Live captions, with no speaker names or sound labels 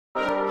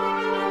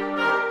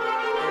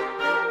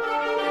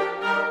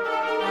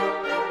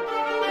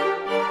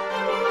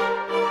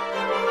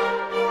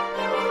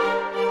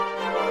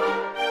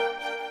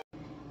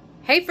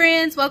Hey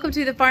friends, welcome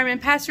to the Farm and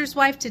Pastor's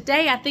Wife.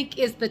 Today I think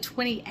is the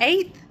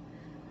 28th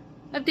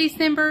of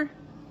December.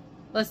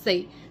 Let's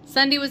see.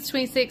 Sunday was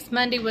 26th,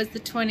 Monday was the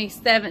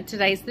 27th,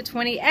 today's the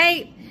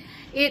 28th.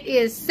 It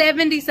is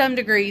 70-some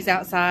degrees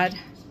outside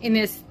in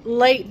this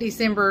late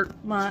December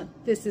month.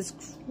 This is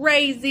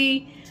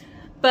crazy,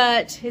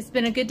 but it's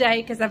been a good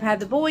day because I've had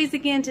the boys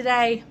again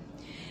today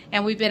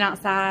and we've been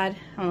outside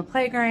on the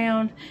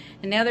playground,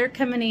 and now they're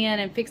coming in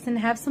and fixing to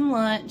have some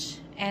lunch,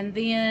 and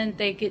then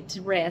they get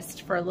to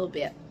rest for a little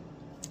bit.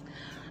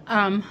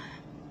 I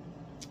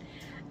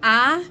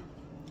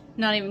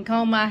not even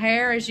comb my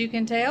hair, as you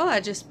can tell. I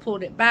just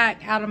pulled it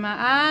back out of my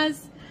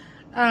eyes.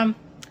 I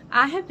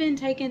have been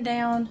taking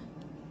down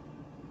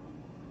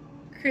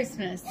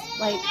Christmas.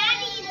 Like,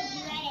 I need a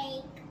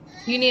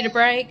break. You need a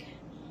break?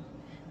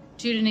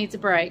 Judah needs a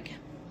break.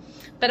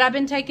 But I've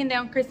been taking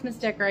down Christmas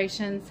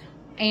decorations,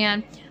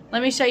 and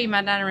let me show you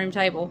my dining room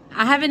table.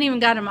 I haven't even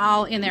got them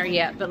all in there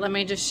yet, but let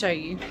me just show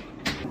you.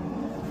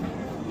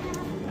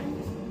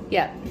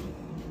 Yeah.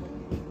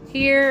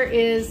 Here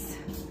is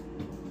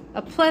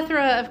a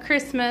plethora of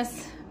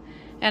Christmas,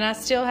 and I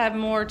still have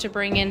more to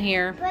bring in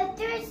here. But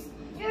there's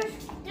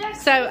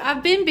So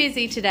I've been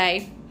busy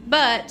today,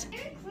 but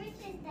Christmas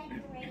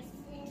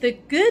decorations. the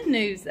good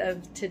news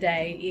of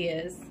today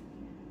is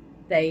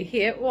they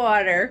hit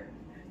water.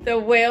 The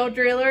well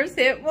drillers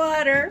hit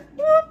water.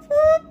 Whoop,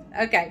 whoop.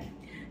 Okay,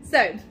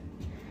 so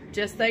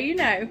just so you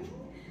know,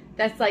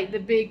 that's like the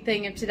big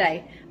thing of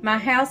today. My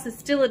house is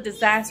still a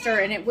disaster,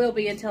 and it will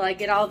be until I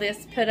get all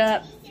this put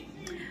up.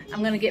 I'm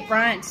going to get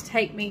Bryant to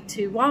take me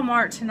to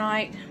Walmart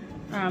tonight.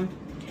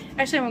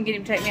 Actually, I'm going to get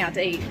him to take me out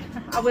to eat.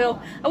 I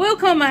will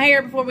comb my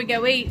hair before we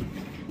go eat,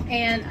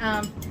 and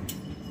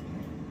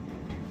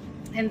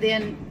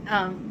then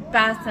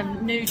buy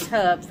some new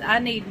tubs. I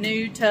need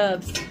new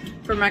tubs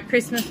for my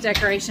Christmas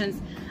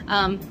decorations.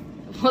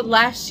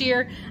 Last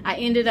year I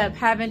ended up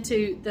having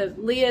to, the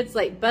lids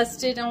like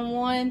busted on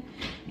one,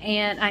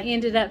 and I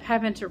ended up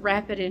having to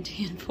wrap it in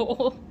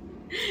tinfoil.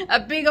 A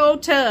big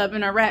old tub,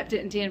 and I wrapped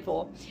it in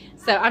tinfoil.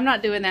 So I'm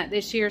not doing that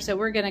this year, so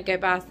we're gonna go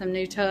buy some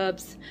new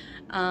tubs.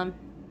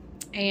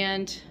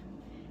 And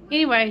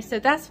anyway, so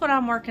that's what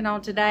I'm working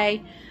on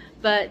today.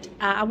 But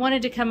I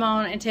wanted to come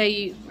on and tell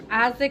you,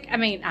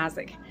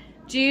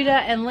 Judah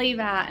and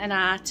Levi and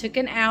I took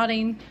an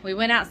outing. We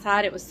went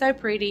outside. It was so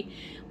pretty.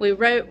 We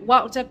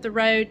walked up the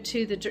road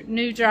to the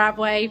new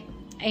driveway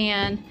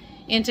and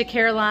into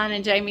Caroline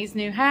and Jamie's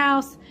new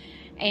house.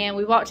 And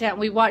we walked out and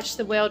we watched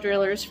the well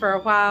drillers for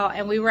a while.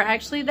 And we were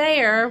actually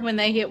there when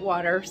they hit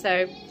water.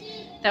 So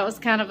that was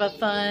kind of a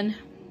fun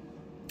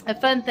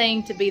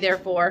thing to be there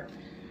for.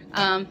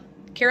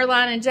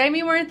 Caroline and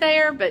Jamie weren't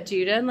there, but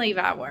Judah and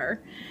Levi were.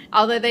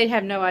 Although they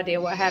have no idea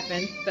what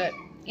happened. But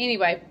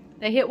anyway,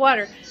 they hit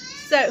water.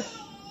 So,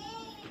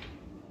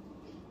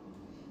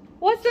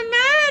 what's the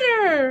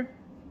matter?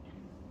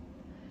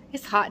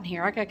 It's hot in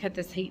here. I gotta cut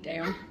this heat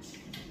down.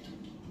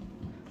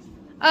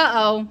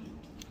 Uh-oh.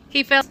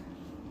 He fell.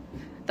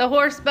 The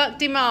horse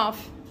bucked him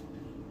off.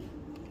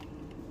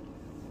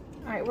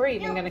 Alright, we're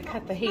even gonna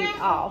cut the heat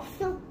off.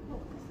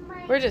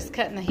 We're just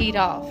cutting the heat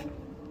off.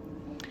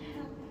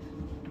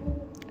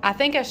 I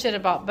think I should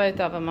have bought both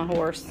of them a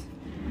horse.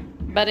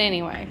 But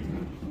anyway.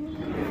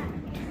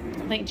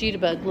 I think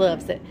Judabug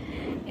loves it.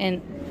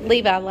 And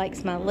Levi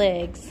likes my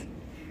legs.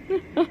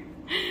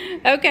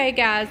 Okay,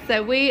 guys.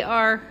 So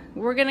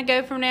we're going to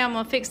go from now. I'm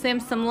going to fix them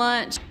some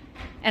lunch.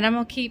 And I'm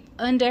going to keep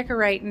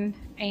undecorating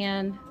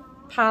and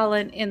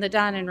piling in the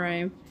dining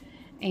room.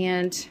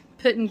 And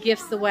putting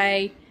gifts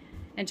away.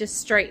 And just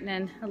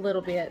straightening a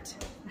little bit.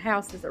 The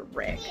house is a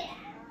wreck.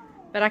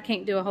 But I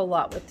can't do a whole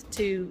lot with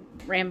two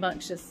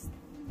rambunctious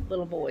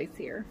little boys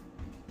here.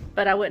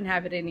 But I wouldn't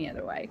have it any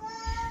other way.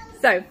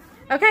 So,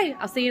 okay.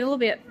 I'll see you in a little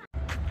bit.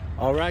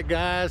 All right,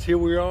 guys, here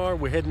we are.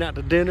 We're heading out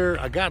to dinner.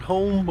 I got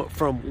home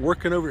from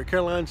working over at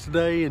Caroline's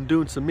today and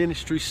doing some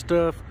ministry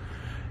stuff.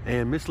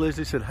 And Miss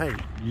Leslie said, hey,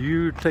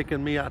 you're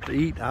taking me out to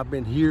eat. I've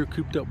been here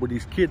cooped up with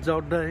these kids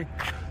all day.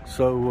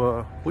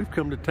 So we've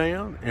come to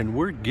town and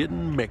we're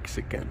getting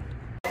Mexican.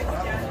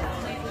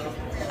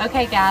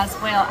 Okay, guys,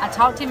 well, I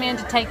talked him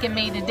into taking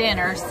me to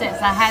dinner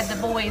since I had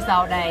the boys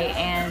all day,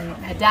 and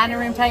the dining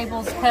room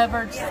table's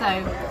covered,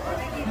 so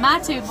my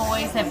two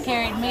boys have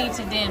carried me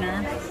to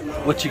dinner.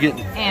 What you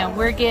getting? And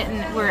we're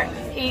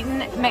eating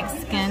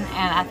Mexican,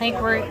 and I think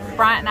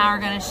Bryant and I are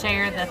going to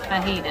share the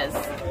fajitas.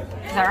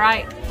 Is that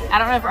right? I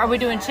don't know are we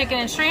doing chicken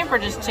and shrimp or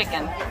just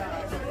chicken?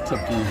 It's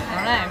up to you. I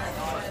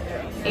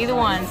don't know. Either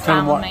one.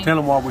 Tell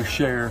them why we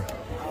share.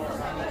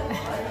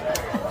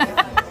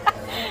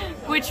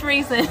 Which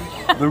reason?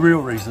 The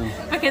real reason.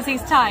 Because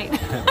he's tight.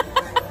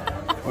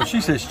 Well,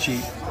 she says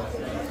cheap.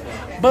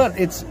 But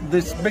it's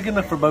big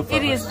enough for both of us.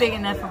 It is big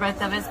enough for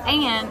both of us,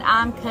 and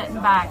I'm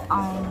cutting back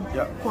on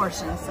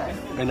portions. So.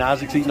 And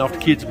Isaac's eating off the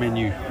kids'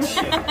 menu. All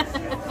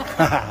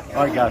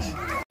right, guys.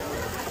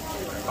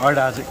 All right,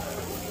 Isaac.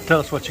 Tell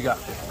us what you got.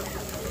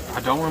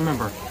 I don't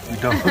remember. You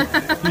don't?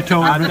 You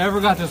told me. I've never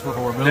got this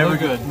before, but it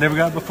looked good. Never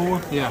got it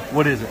before? Yeah.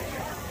 What is it?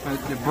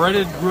 The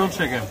breaded grilled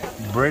chicken.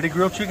 Breaded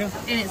grilled chicken?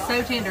 And it's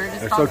so tender, it just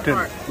They're falls so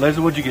tender. apart.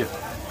 Leslie, what'd you get?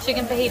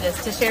 Chicken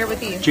fajitas to share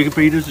with you. Chicken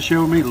fajitas to share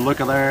with me. Look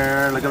at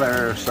there, look at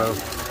there. So,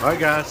 all right,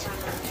 guys.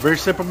 Very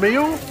simple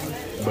meal,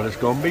 but it's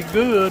gonna be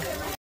good.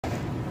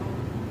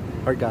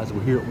 All right, guys,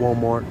 we're here at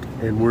Walmart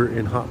and we're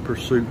in hot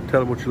pursuit.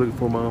 Tell them what you're looking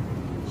for, Mom.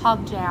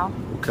 Hog jowl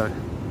Okay.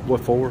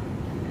 What for?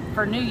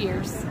 for New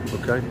Year's,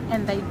 Okay.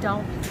 and they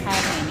don't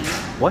have any.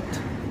 What?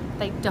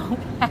 They don't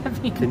have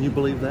any. Can you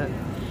believe that?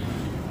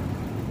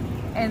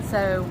 And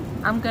so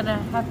I'm gonna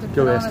have to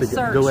Go put ask on a the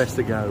search. go ask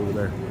the guy over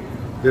there.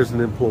 There's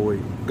an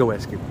employee. Go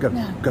ask him. Go,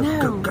 No, go,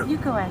 no, go, go. you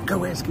go ask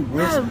Go him. ask him.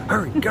 No. Yes.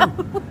 Hurry, go.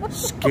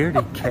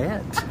 Scaredy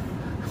cat.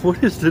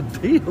 What is the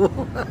deal?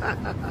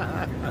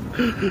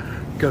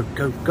 Go,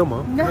 come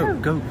on. No.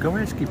 Go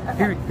ask him.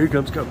 Here he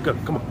comes. Go,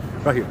 come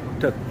on. Right here.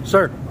 Tell him,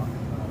 sir.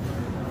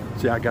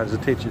 See, I got his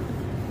attention.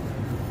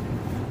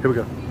 Here we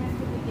go.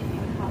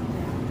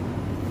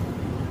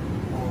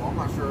 Well, I'm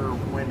not sure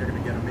when they're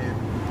gonna get them in.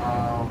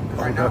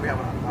 Right now we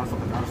have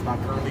something out of stock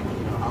currently,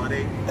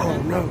 holiday. Oh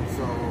no.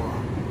 So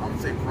I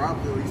would say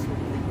probably at least a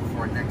week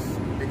before next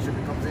big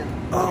shipment comes in.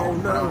 Oh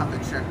But I'll no.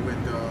 have to check with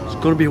It's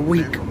gonna be a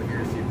week. over here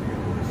to see if we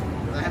get orders.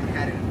 'Cause I haven't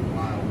had it in a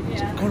while.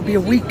 Yeah. It's gonna be a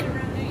week,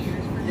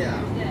 Yeah.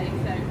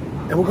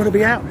 and we're gonna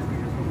be out.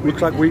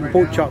 Looks like we're eating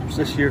pork chops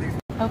this year.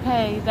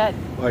 Okay, that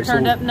All right,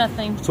 turned so- up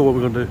nothing. So what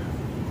we're gonna do?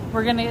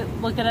 We're gonna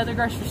look at other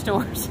grocery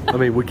stores. I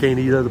mean, we can't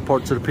eat other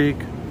parts of the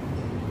pig.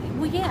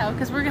 Well, yeah,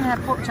 because we're gonna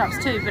have pork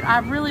chops too. But I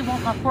really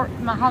want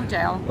my hog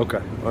jowl Okay,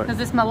 all right. because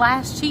it's my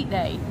last cheat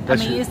day.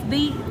 That's I mean, your- it's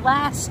the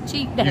last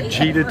cheat day. You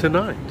cheated ever.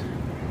 tonight.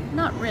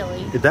 Not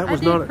really. That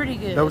was I did not pretty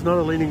good. That was not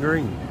a lean and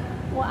green.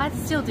 Well, I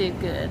still did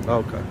good. Okay.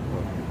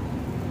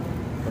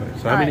 All right.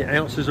 So how All many right.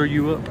 ounces are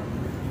you up?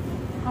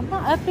 I'm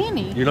not up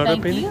any. You're not Thank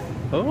up any? you.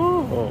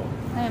 Oh.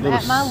 I'm Little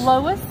at my s-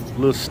 lowest.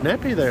 Little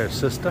snappy there,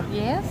 sister.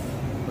 Yes.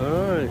 All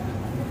right.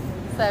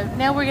 So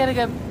now we're gonna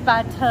go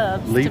buy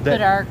tubs Leave to that-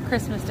 put our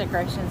Christmas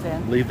decorations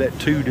in. Leave that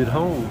toot at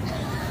home.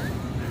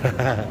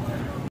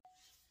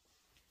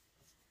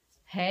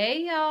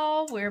 Hey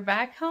y'all, we're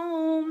back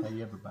home.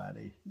 Hey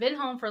everybody. Been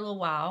home for a little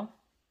while.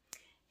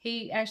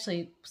 He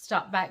actually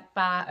stopped back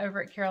by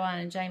over at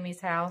Caroline and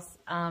Jamie's house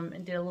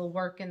and did a little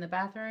work in the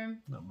bathroom.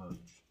 Not much.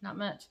 Not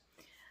much.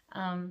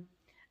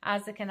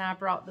 Isaac and I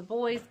brought the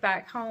boys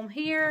back home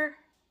here.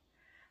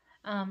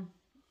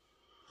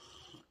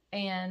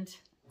 And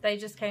they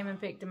just came and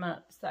picked them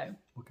up. So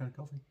What kind of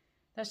coffee?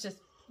 that's just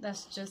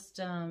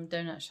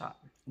donut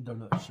shop.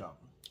 Donut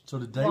shop. So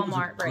today Walmart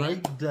was a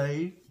brand. great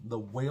day. The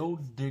well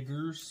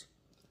diggers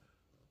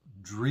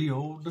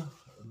drilled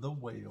the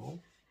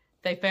well.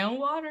 They found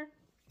water.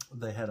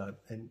 They had an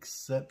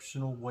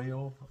exceptional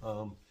well.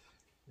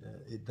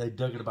 They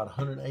dug it about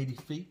 180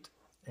 feet,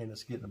 and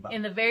it's getting about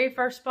In the very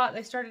first spot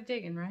they started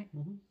digging, right?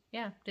 Mhm.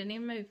 Yeah, didn't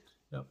even move.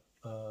 Yep.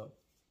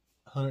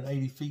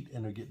 180 feet,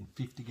 and they're getting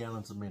 50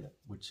 gallons a minute,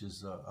 which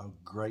is a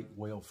great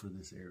well for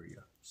this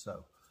area.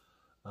 So,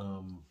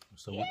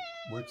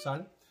 we're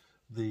excited.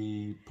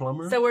 The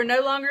plumber. So we're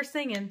no longer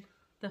singing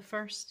the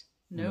first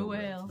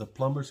Noel. The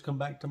plumbers come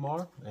back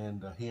tomorrow,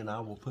 and he and I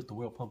will put the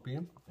well pump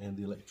in, and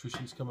the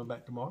electrician's coming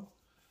back tomorrow.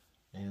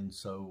 And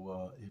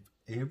so, if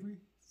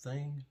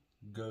everything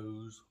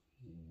goes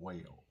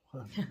well,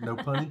 no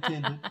pun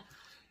intended,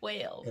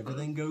 Well,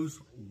 everything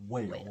goes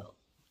well.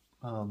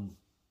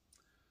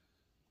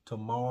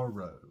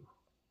 Tomorrow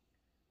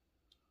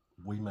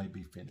we may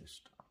be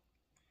finished.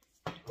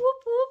 whoop,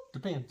 whoop.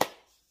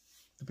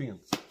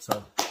 Depends.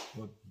 So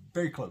we're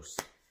very close.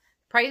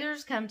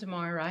 Appraisers come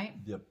tomorrow, right?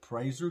 The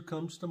appraiser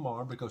comes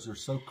tomorrow because they're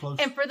so close.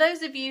 And for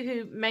those of you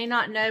who may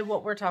not know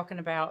what we're talking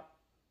about,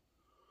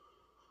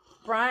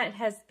 Bryant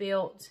has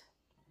built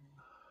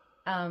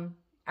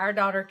our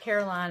daughter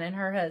Caroline and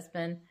her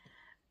husband,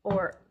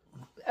 or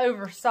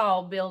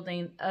oversaw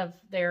building of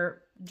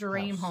their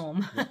dream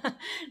home,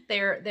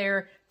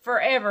 their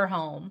forever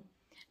home.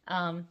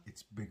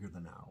 It's bigger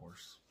than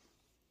ours.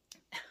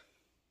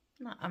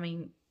 I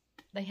mean,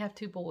 they have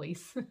 2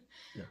 boys.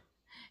 Yeah.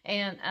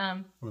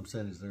 And What I'm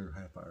saying is they're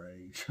half our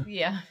age.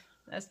 yeah,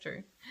 that's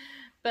true.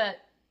 But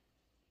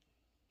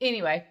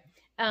anyway,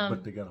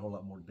 But they got a whole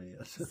lot more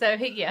debt. so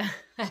yeah,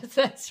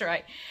 that's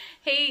right.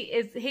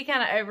 He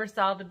kind of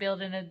oversaw the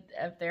building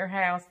of their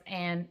house,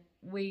 and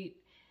we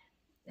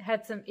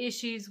had some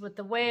issues with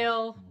the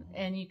well,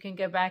 and you can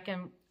go back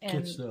and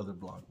Catch the other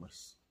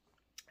Vlogmas.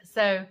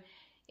 so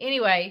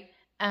anyway,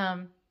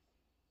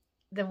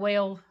 the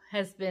well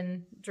has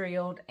been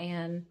drilled,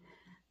 and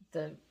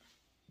the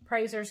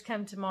appraisers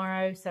come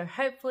tomorrow. So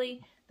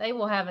hopefully they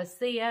will have a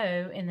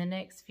CO in the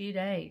next few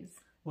days.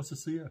 What's a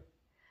CO?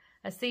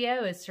 A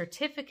CO is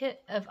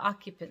Certificate of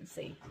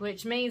Occupancy,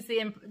 which means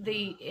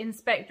the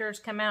inspectors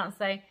come out and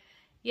say,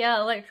 yeah,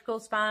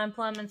 electrical's fine,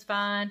 plumbing's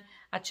fine.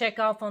 I check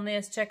off on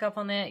this, check off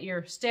on that.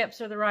 Your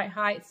steps are the right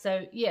height.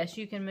 So, yes,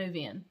 you can move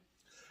in.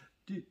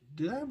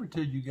 Did I ever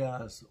tell you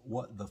guys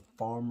what the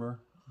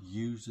farmer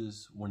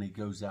uses when he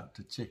goes out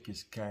to check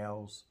his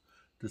cows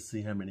to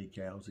see how many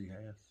cows he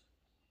has?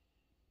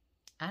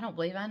 I don't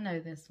believe I know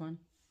this one.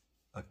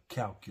 A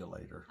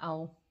calculator.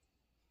 Oh.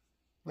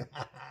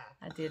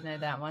 I did know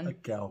that A one.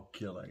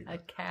 calculator. A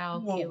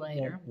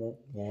calculator. Wah,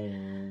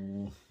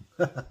 wah,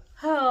 wah.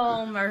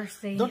 Oh,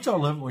 mercy. Don't y'all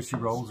love it when she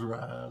rolls her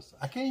eyes?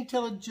 I can't even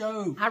tell a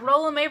joke. I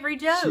roll them every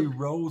joke. She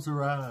rolls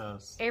her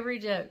eyes. Every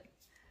joke.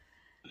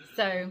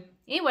 So,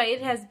 anyway,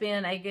 it has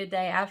been a good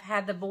day. I've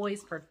had the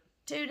boys for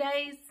 2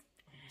 days.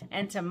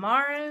 And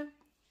tomorrow,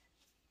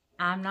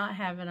 I'm not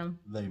having them.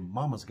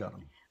 Mama's got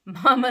them.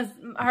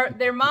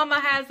 Their mama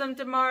has them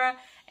tomorrow.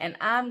 And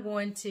I'm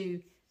going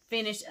to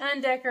finish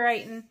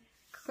undecorating,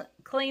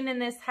 cleaning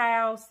this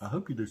house. I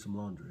hope you do some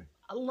laundry.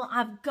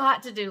 I've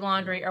got to do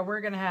laundry or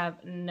we're going to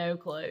have no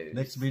clothes.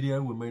 Next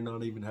video, we may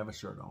not even have a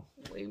shirt on.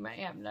 We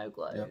may have no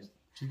clothes. Yep.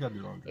 She's got to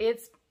do laundry.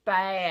 It's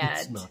bad.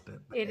 It's not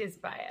that bad. It is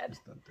bad. It's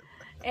not that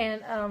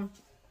bad. And,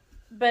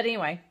 but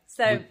anyway,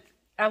 so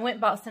I went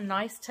and bought some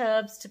nice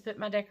tubs to put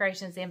my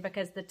decorations in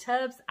because the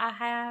tubs I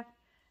have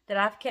that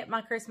I've kept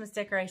my Christmas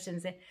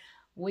decorations in,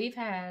 we've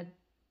had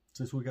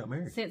Since we got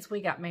married. Since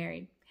we got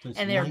married. Since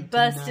and they're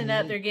busting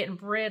up. 1998. They're getting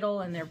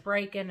brittle and they're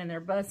breaking and they're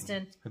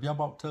busting. Have y'all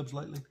bought tubs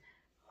lately?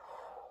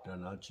 They're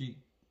not cheap.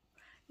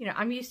 You know,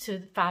 I'm used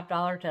to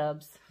 $5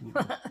 tubs.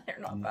 They're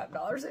not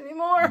 $5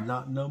 anymore.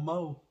 Not no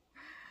more.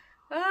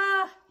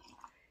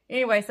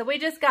 Anyway, so we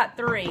just got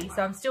 3.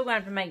 So I'm still going to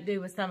have to make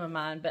do with some of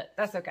mine, but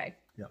that's okay.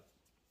 Yep.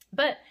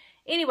 But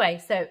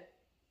anyway, so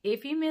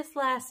if you missed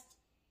last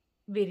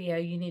video,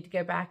 you need to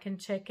go back and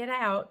check it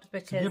out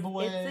because it's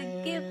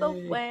a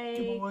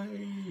giveaway.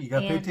 You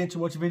got to pay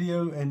attention, watch the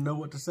video, and know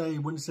what to say,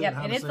 when to say it,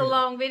 how and to it's say a it.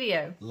 long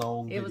video.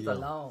 It was a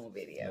long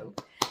video.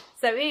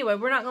 So anyway,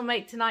 we're not going to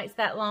make tonight's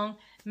that long.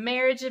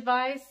 Marriage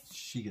advice.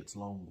 She gets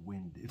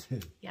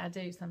long-winded. Yeah, I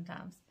do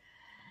sometimes.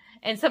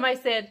 And somebody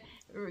said,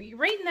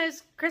 reading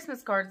those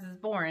Christmas cards is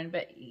boring.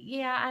 But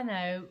yeah, I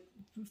know.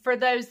 For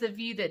those of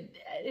you that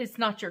it's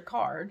not your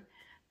card.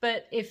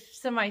 But if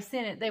somebody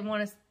sent it, they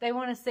want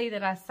to see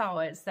that I saw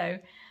it. So,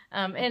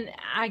 and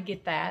I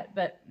get that.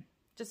 But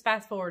just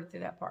fast forward through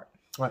that part.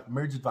 All right,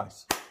 marriage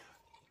advice.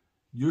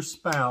 Your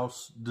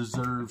spouse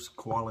deserves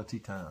quality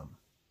time.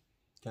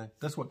 Okay,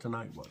 that's what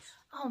tonight was.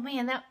 Oh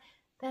man,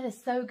 that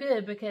is so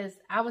good because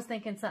I was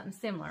thinking something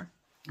similar.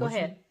 Go Was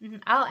ahead.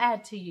 I'll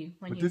add to you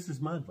when But this is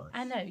my advice.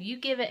 I know you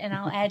give it, and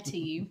I'll add to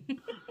you.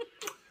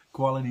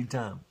 Quality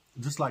time,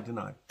 just like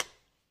tonight.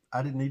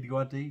 I didn't need to go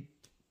out to eat.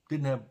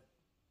 Didn't have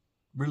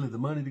really the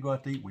money to go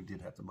out to eat. We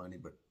did have the money,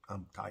 but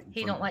I'm tight.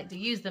 He don't like to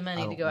use the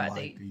money to go out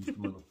to eat. use the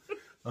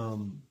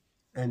money.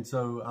 And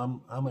so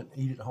I'm an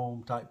eat at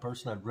home type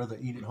person. I'd rather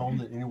eat at home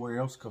than anywhere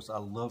else because I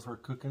love her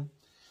cooking.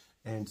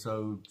 And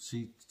so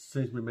she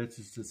sends me a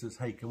message that says,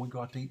 hey, can we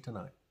go out to eat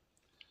tonight?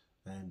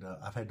 And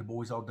I've had the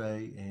boys all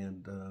day,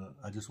 and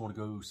I just want to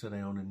go sit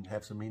down and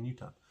have some menu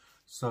time.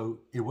 So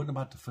it wasn't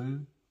about the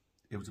food.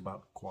 It was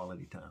about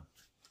quality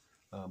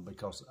time.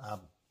 Because I'm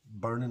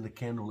burning the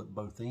candle at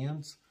both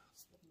ends.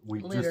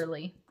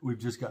 We've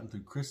just gotten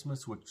through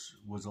Christmas, which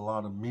was a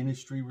lot of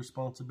ministry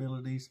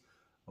responsibilities,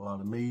 a lot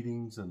of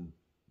meetings and,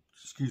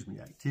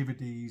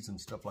 activities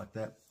and stuff like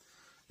that.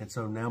 And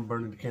so now I'm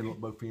burning the candle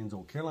at both ends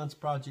on Caroline's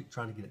project,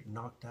 trying to get it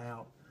knocked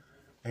out.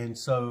 And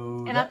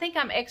so... And I think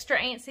I'm extra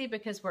antsy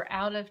because we're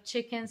out of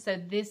chicken, so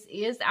this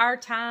is our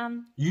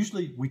time.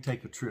 Usually we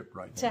take a trip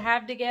right now. To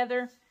have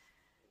together,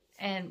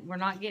 and we're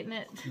not getting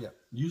it. Yeah,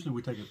 usually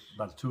we take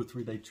about a 2 or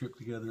 3 day trip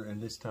together,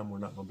 and this time we're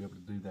not going to be able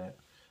to do that.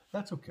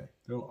 That's okay.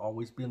 There'll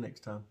always be a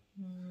next time.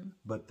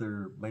 But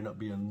there may not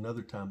be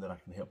another time that I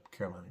can help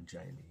Caroline and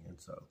Jamie.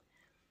 And so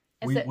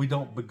we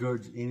don't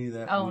begrudge any of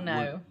that. Oh, we're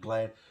no.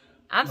 Glad.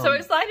 I'm so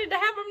excited to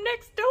have them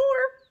next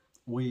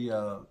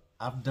door.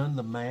 I've done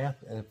the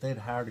math, and if they'd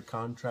hired a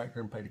contractor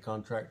and paid a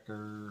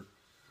contractor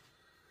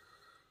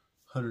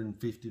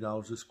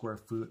 $150 a square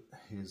foot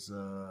is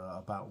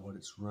about what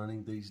it's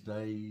running these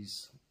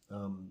days.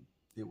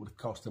 It would have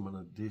cost them an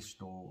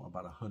additional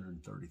about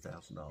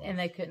 $130,000. And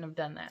they couldn't have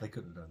done that. They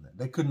couldn't have done that.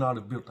 They could not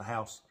have built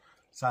the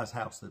size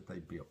house that they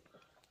built.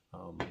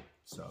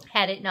 So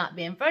had it not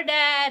been for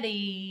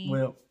Daddy.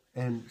 Well,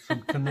 and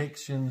some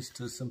connections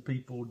to some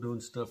people doing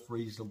stuff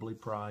reasonably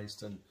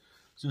priced, and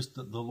just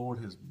the Lord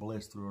has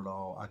blessed through it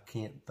all. I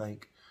can't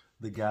thank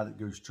the guy that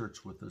goes to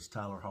church with us,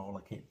 Tyler Hall.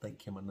 I can't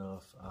thank him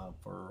enough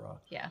for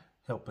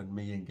helping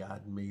me and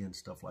guiding me and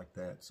stuff like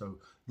that. So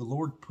the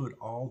Lord put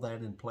all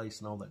that in place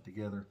and all that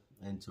together,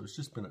 and so it's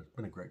just been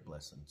a great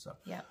blessing. So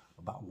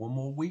about one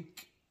more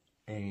week,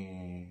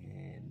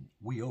 and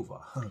we over.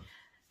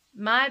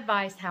 My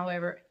advice,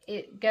 however,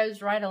 it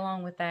goes right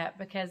along with that,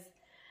 because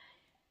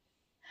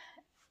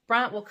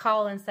Bryant will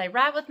call and say,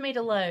 ride with me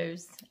to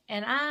Lowe's.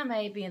 And I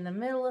may be in the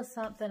middle of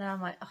something. And I'm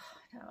like, oh,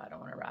 no, I don't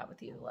want to ride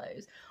with you to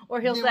Lowe's.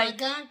 Or he'll say, I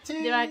got to?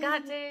 Do I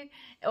got to?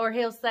 Or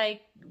he'll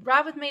say,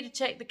 ride with me to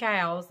check the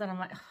cows. And I'm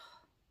like,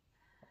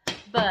 oh.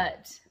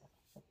 But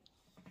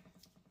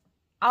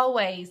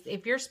always,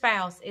 if your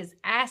spouse is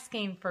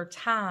asking for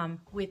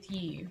time with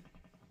you.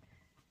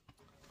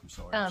 I'm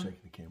sorry, I'm shaking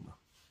the camera.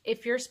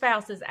 If your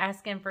spouse is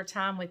asking for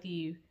time with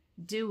you,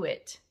 do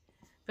it.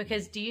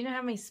 Because do you know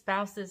how many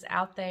spouses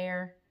out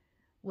there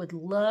would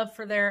love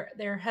for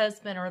their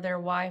husband or their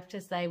wife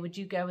to say, would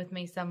you go with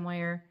me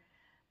somewhere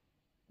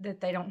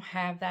they don't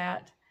have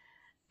that.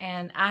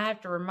 And I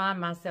have to remind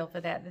myself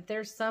of that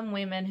there's some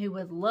women who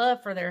would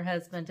love for their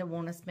husband to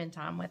want to spend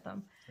time with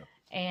them. Yep.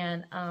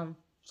 And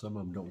some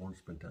of them don't want to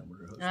spend time with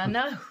their husband.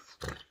 I know.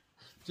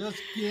 Just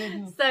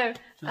kidding.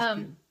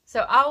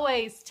 So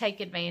always take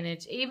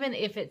advantage, even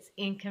if it's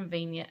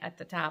inconvenient at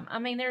the time. I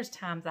mean, there's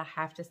times I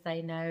have to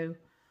say no,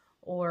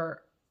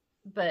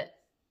 but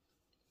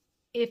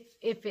if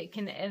it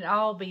can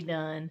all be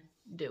done,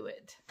 do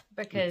it.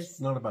 Because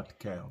it's not about the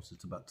cows,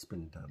 it's about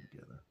spending time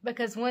together.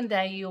 Because one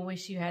day you'll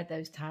wish you had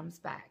those times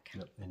back.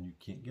 Yep, and you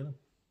can't get them.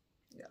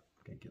 Yep.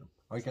 Can't get them.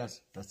 All right,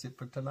 guys, that's it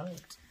for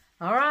tonight.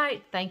 All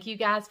right. Thank you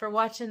guys for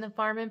watching The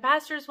Farming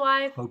Pastor's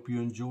Wife. Hope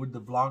you enjoyed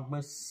the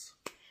Vlogmas.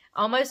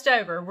 Almost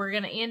over. We're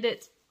going to end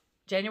it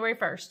January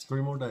 1st.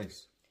 3 more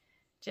days.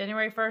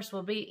 January 1st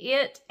will be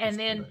it. And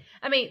then,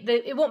 I mean,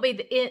 it won't be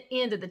the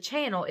end of the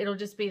channel. It'll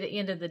just be the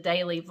end of the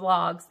daily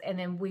vlogs. And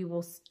then we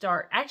will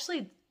start.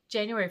 Actually,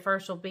 January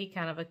 1st will be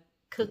kind of a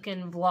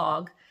cooking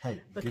vlog.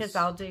 Hey, because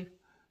I'll do.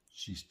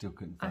 She still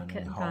couldn't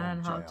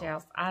find hog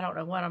jowls. I don't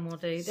know what I'm going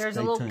to do. There's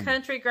a little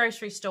country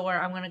grocery store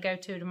I'm going to go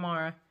to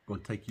tomorrow. We'll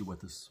take you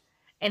with us.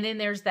 And then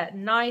there's that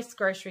nice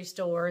grocery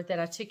store that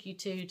I took you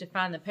to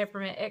find the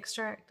peppermint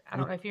extract. I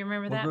don't know if you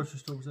remember that. What grocery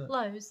store was that?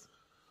 Lowe's.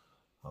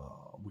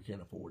 We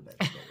can't afford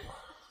that store.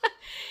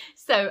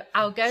 So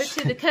I'll go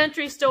to the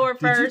country store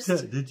first.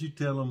 Did you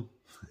tell them?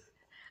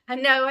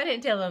 No, I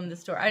didn't tell them the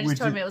store. I just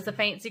told them it was a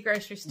fancy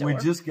grocery store. We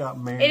just got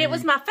married. And it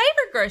was my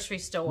favorite grocery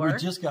store. We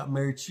just got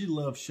married. She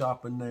loves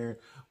shopping there.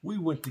 We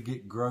went to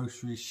get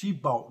groceries. She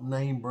bought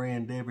name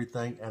brand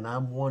everything. And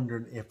I'm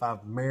wondering if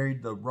I've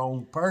married the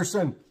wrong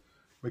person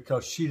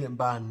because she didn't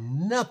buy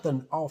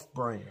nothing off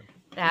brand.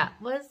 That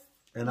was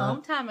a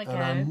long time ago.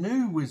 And I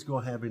knew we was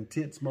going to have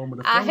intense moment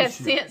of fellowship. I have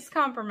since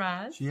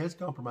compromised. She has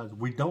compromised.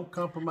 We don't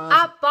compromise.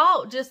 I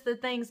bought just the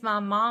things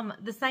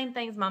the same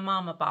things my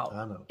mama bought.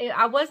 I know.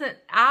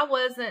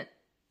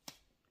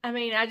 I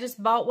mean, I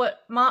just bought what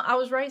I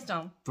was raised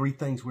on. 3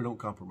 things we don't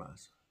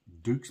compromise.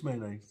 Duke's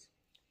mayonnaise.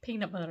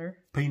 Peanut butter.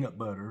 Peanut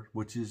butter,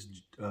 which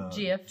is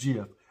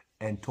Jif.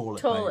 And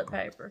toilet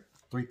paper.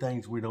 3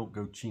 things we don't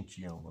go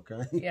chinchy on,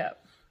 okay?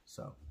 Yep.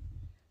 So.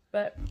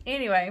 But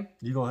anyway.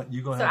 You gonna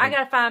so I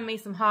got to find me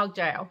some hog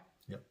jowl.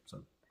 Yep.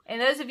 So.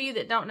 And those of you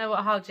that don't know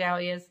what hog jowl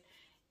is,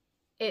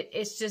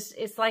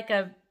 it's like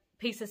a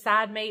piece of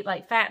side meat,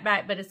 like fat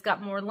back, but it's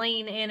got more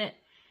lean in it.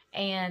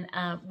 And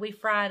we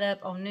fry it up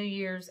on New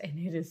Year's, and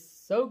it is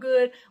so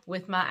good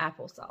with my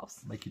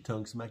applesauce. Make your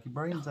tongue smack your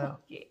brains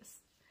out.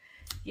 Yes.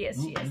 Yes.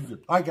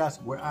 All right, guys,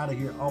 we're out of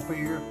here, off of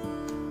here.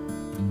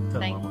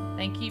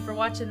 Thank you for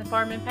watching The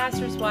Farming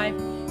Pastor's Wife.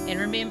 And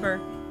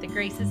remember, the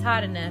grease is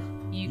hot enough.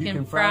 You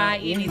can fry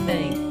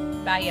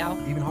anything. Bye, y'all.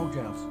 Even hog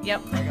jowls.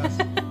 Yep. Bye,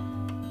 guys.